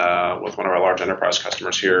experiences with one of our large enterprise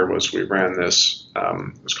customers here was we ran this,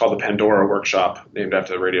 it was called the Pandora Workshop, named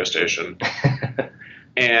after the radio station.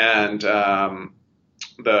 And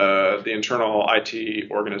the internal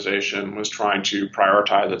IT organization was trying to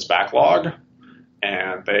prioritize its backlog,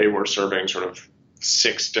 and they were serving sort of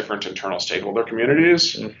 6 different internal stakeholder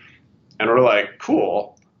communities. And we're like,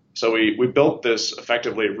 cool. So we built this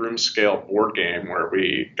effectively room scale board game where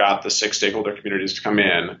we got the 6 stakeholder communities to come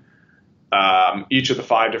in. Each of the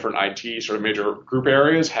 5 different IT sort of major group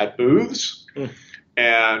areas had booths,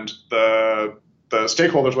 and the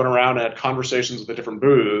stakeholders went around and had conversations with the different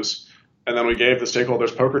booths. And then we gave the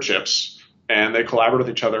stakeholders poker chips, and they collaborated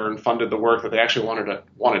with each other and funded the work that they actually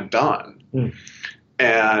wanted done.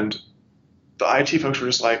 And the IT folks were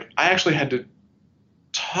just like, I actually had to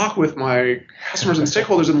talk with my customers and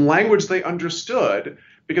stakeholders in language they understood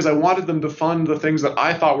because I wanted them to fund the things that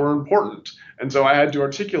I thought were important. And so I had to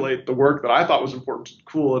articulate the work that I thought was important and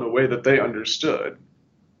cool in a way that they understood.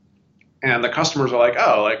 And the customers are like,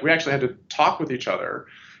 oh, like we actually had to talk with each other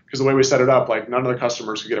because the way we set it up, like none of the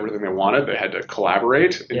customers could get everything they wanted. They had to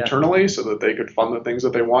collaborate internally so that they could fund the things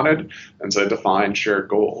that they wanted. And so define shared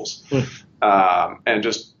goals. And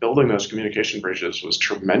just building those communication bridges was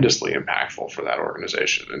tremendously impactful for that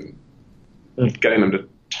organization and getting them to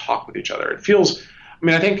talk with each other. It feels, I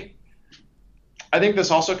mean, I think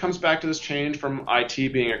this also comes back to this change from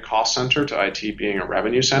IT being a cost center to IT being a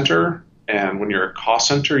revenue center. And when you're a cost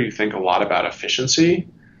center, you think a lot about efficiency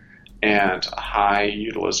and high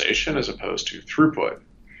utilization as opposed to throughput.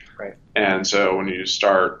 Right. And so when you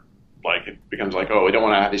start, like, it becomes like, oh, we don't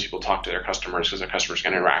want to have these people talk to their customers because their customers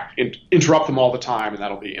can interrupt them all the time, and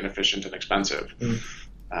that'll be inefficient and expensive.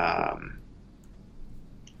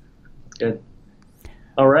 Good.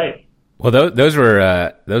 All right. Well, those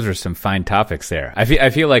were some fine topics there. I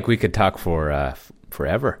feel like we could talk for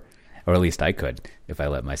forever, or at least I could if I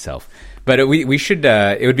let myself. But we should.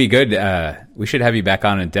 It would be good. We should have you back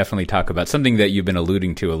on and definitely talk about something that you've been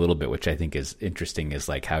alluding to a little bit, which I think is interesting. Is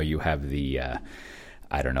like how you have the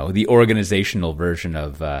I don't know, the organizational version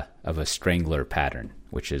of a strangler pattern,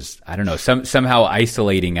 which is, I don't know, somehow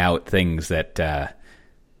isolating out things that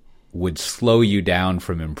would slow you down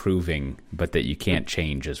from improving, but that you can't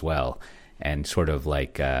change as well, and sort of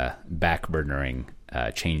like backburnering,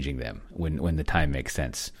 changing them when the time makes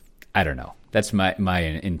sense. I don't know. That's my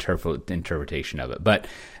interpretation of it. But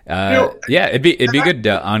yeah, it'd be good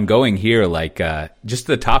ongoing here. Like just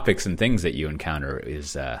the topics and things that you encounter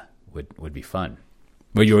is would be fun.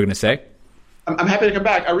 What you were going to say? I'm happy to come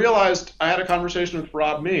back. I realized I had a conversation with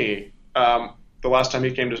Rob Mee the last time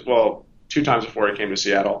he came to, well, 2 times before he came to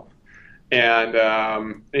Seattle. And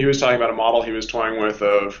he was talking about a model he was toying with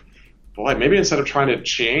of, boy, maybe instead of trying to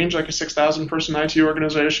change like a 6,000 person IT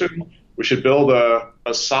organization, we should build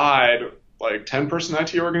a side like 10-person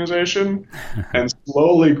IT organization and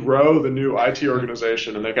slowly grow the new IT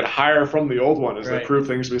organization, and they could hire from the old one as they prove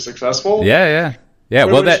things to be successful. Yeah.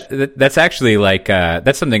 Well, that's actually like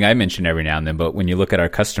that's something I mention every now and then. But when you look at our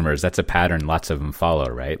customers, that's a pattern lots of them follow,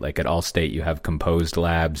 right? Like at Allstate, you have composed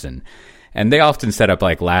labs, and they often set up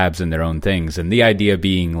like labs and their own things. And the idea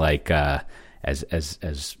being like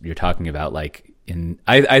as you're talking about, like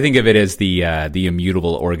I think of it as the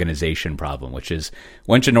immutable organization problem, which is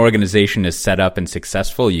once an organization is set up and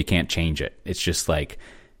successful, you can't change it. It's just like,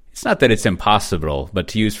 it's not that it's impossible, but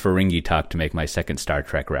to use Ferengi talk to make my second Star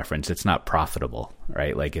Trek reference, it's not profitable,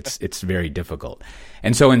 right? Like it's very difficult.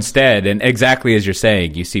 And so instead, and exactly as you're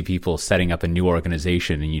saying, you see people setting up a new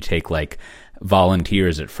organization and you take like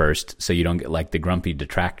volunteers at first so you don't get like the grumpy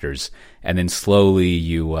detractors, and then slowly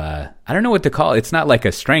you I don't know what to call it. It's not like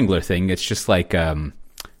a strangler thing. It's just like I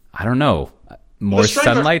don't know, more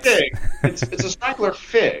sunlight. It's a strangler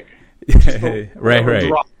fig.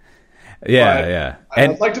 Right. Yeah.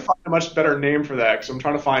 And I'd like to find a much better name for that because I'm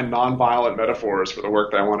trying to find non-violent metaphors for the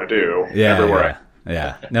work that I want to do everywhere.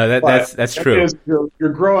 Yeah. No, that's true. You're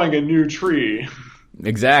growing a new tree.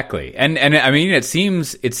 Exactly. And I mean, it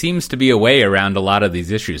seems to be a way around a lot of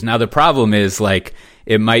these issues. Now, the problem is like,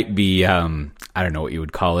 it might be, I don't know what you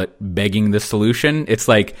would call it, begging the solution. It's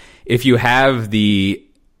like, if you have the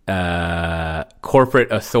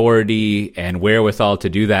corporate authority and wherewithal to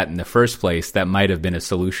do that in the first place, that might have been a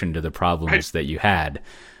solution to the problems that you had.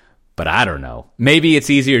 But I don't know. Maybe it's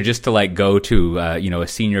easier just to like go to a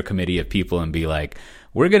senior committee of people and be like,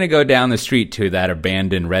 we're going to go down the street to that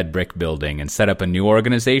abandoned red brick building and set up a new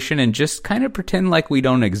organization and just kind of pretend like we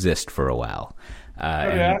don't exist for a while,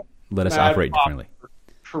 and let us operate differently.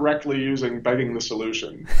 Correctly using begging the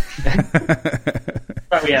solution.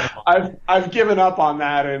 I've given up on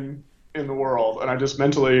that in the world, and I just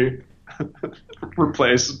mentally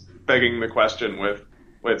replace begging the question with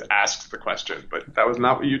ask the question. But that was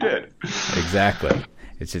not what you did. Exactly.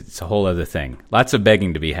 It's a whole other thing. Lots of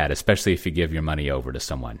begging to be had, especially if you give your money over to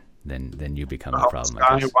someone. Then you become the problem.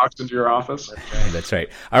 Guy who walks into your office. That's right.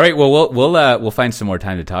 All right. Well, we'll find some more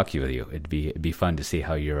time to talk with you. It'd be fun to see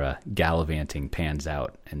how your gallivanting pans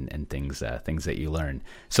out and things that you learn.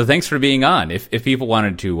 So thanks for being on. If people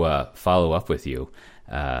wanted to follow up with you,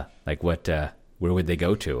 like where would they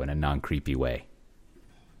go to in a non-creepy way?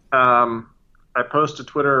 I post to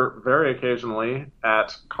Twitter very occasionally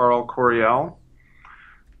at Carl Coryell.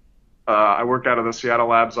 I work out of the Seattle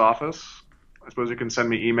Labs office. I suppose you can send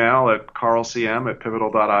me email at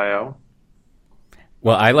carlcm@pivotal.io.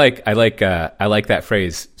 Well, I like that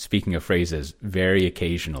phrase. Speaking of phrases, very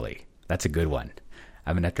occasionally. That's a good one.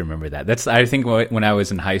 I'm going to have to remember that. I think when I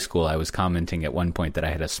was in high school, I was commenting at one point that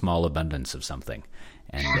I had a small abundance of something.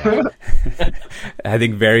 And I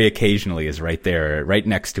think very occasionally is right there, right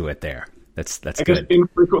next to it there. That's I good. guess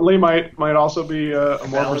infrequently might also be a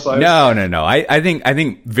more precise. No. I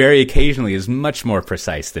think very occasionally is much more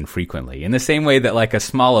precise than frequently. In the same way that like a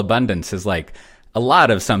small abundance is like a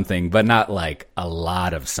lot of something, but not like a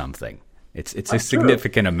lot of something. It's a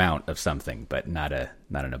significant amount of something, but not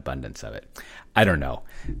an abundance of it. I don't know.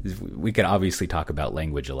 We could obviously talk about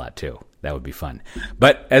language a lot too. That would be fun.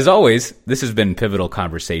 But as always, this has been Pivotal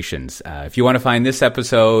Conversations. If you want to find this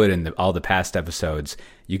episode and all the past episodes,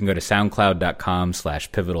 you can go to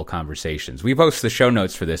soundcloud.com/pivotal conversations. We post the show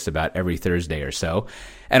notes for this about every Thursday or so.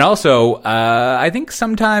 And also, I think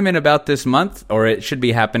sometime in about this month, or it should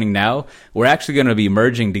be happening now, we're actually going to be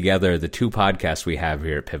merging together the two podcasts we have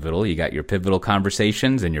here at Pivotal. You got your Pivotal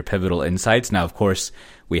Conversations and your Pivotal Insights. Now, of course,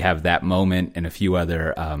 we have That Moment and a few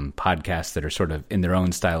other podcasts that are sort of in their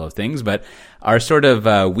own style of things. But our sort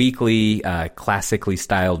of weekly, classically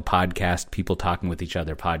styled podcast, People Talking with Each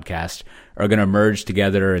Other podcast, are going to merge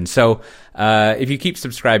together. And so if you keep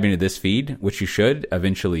subscribing to this feed, which you should,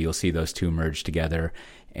 eventually you'll see those two merge together.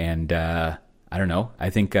 And I don't know,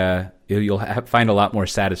 I think you'll find a lot more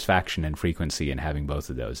satisfaction and frequency in having both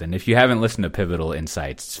of those. And if you haven't listened to Pivotal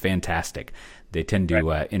Insights, it's fantastic. They tend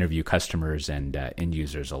to interview customers and end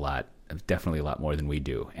users a lot, definitely a lot more than we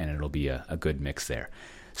do. And it'll be a good mix there.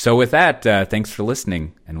 So with that, thanks for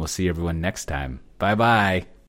listening, and we'll see everyone next time. Bye-bye.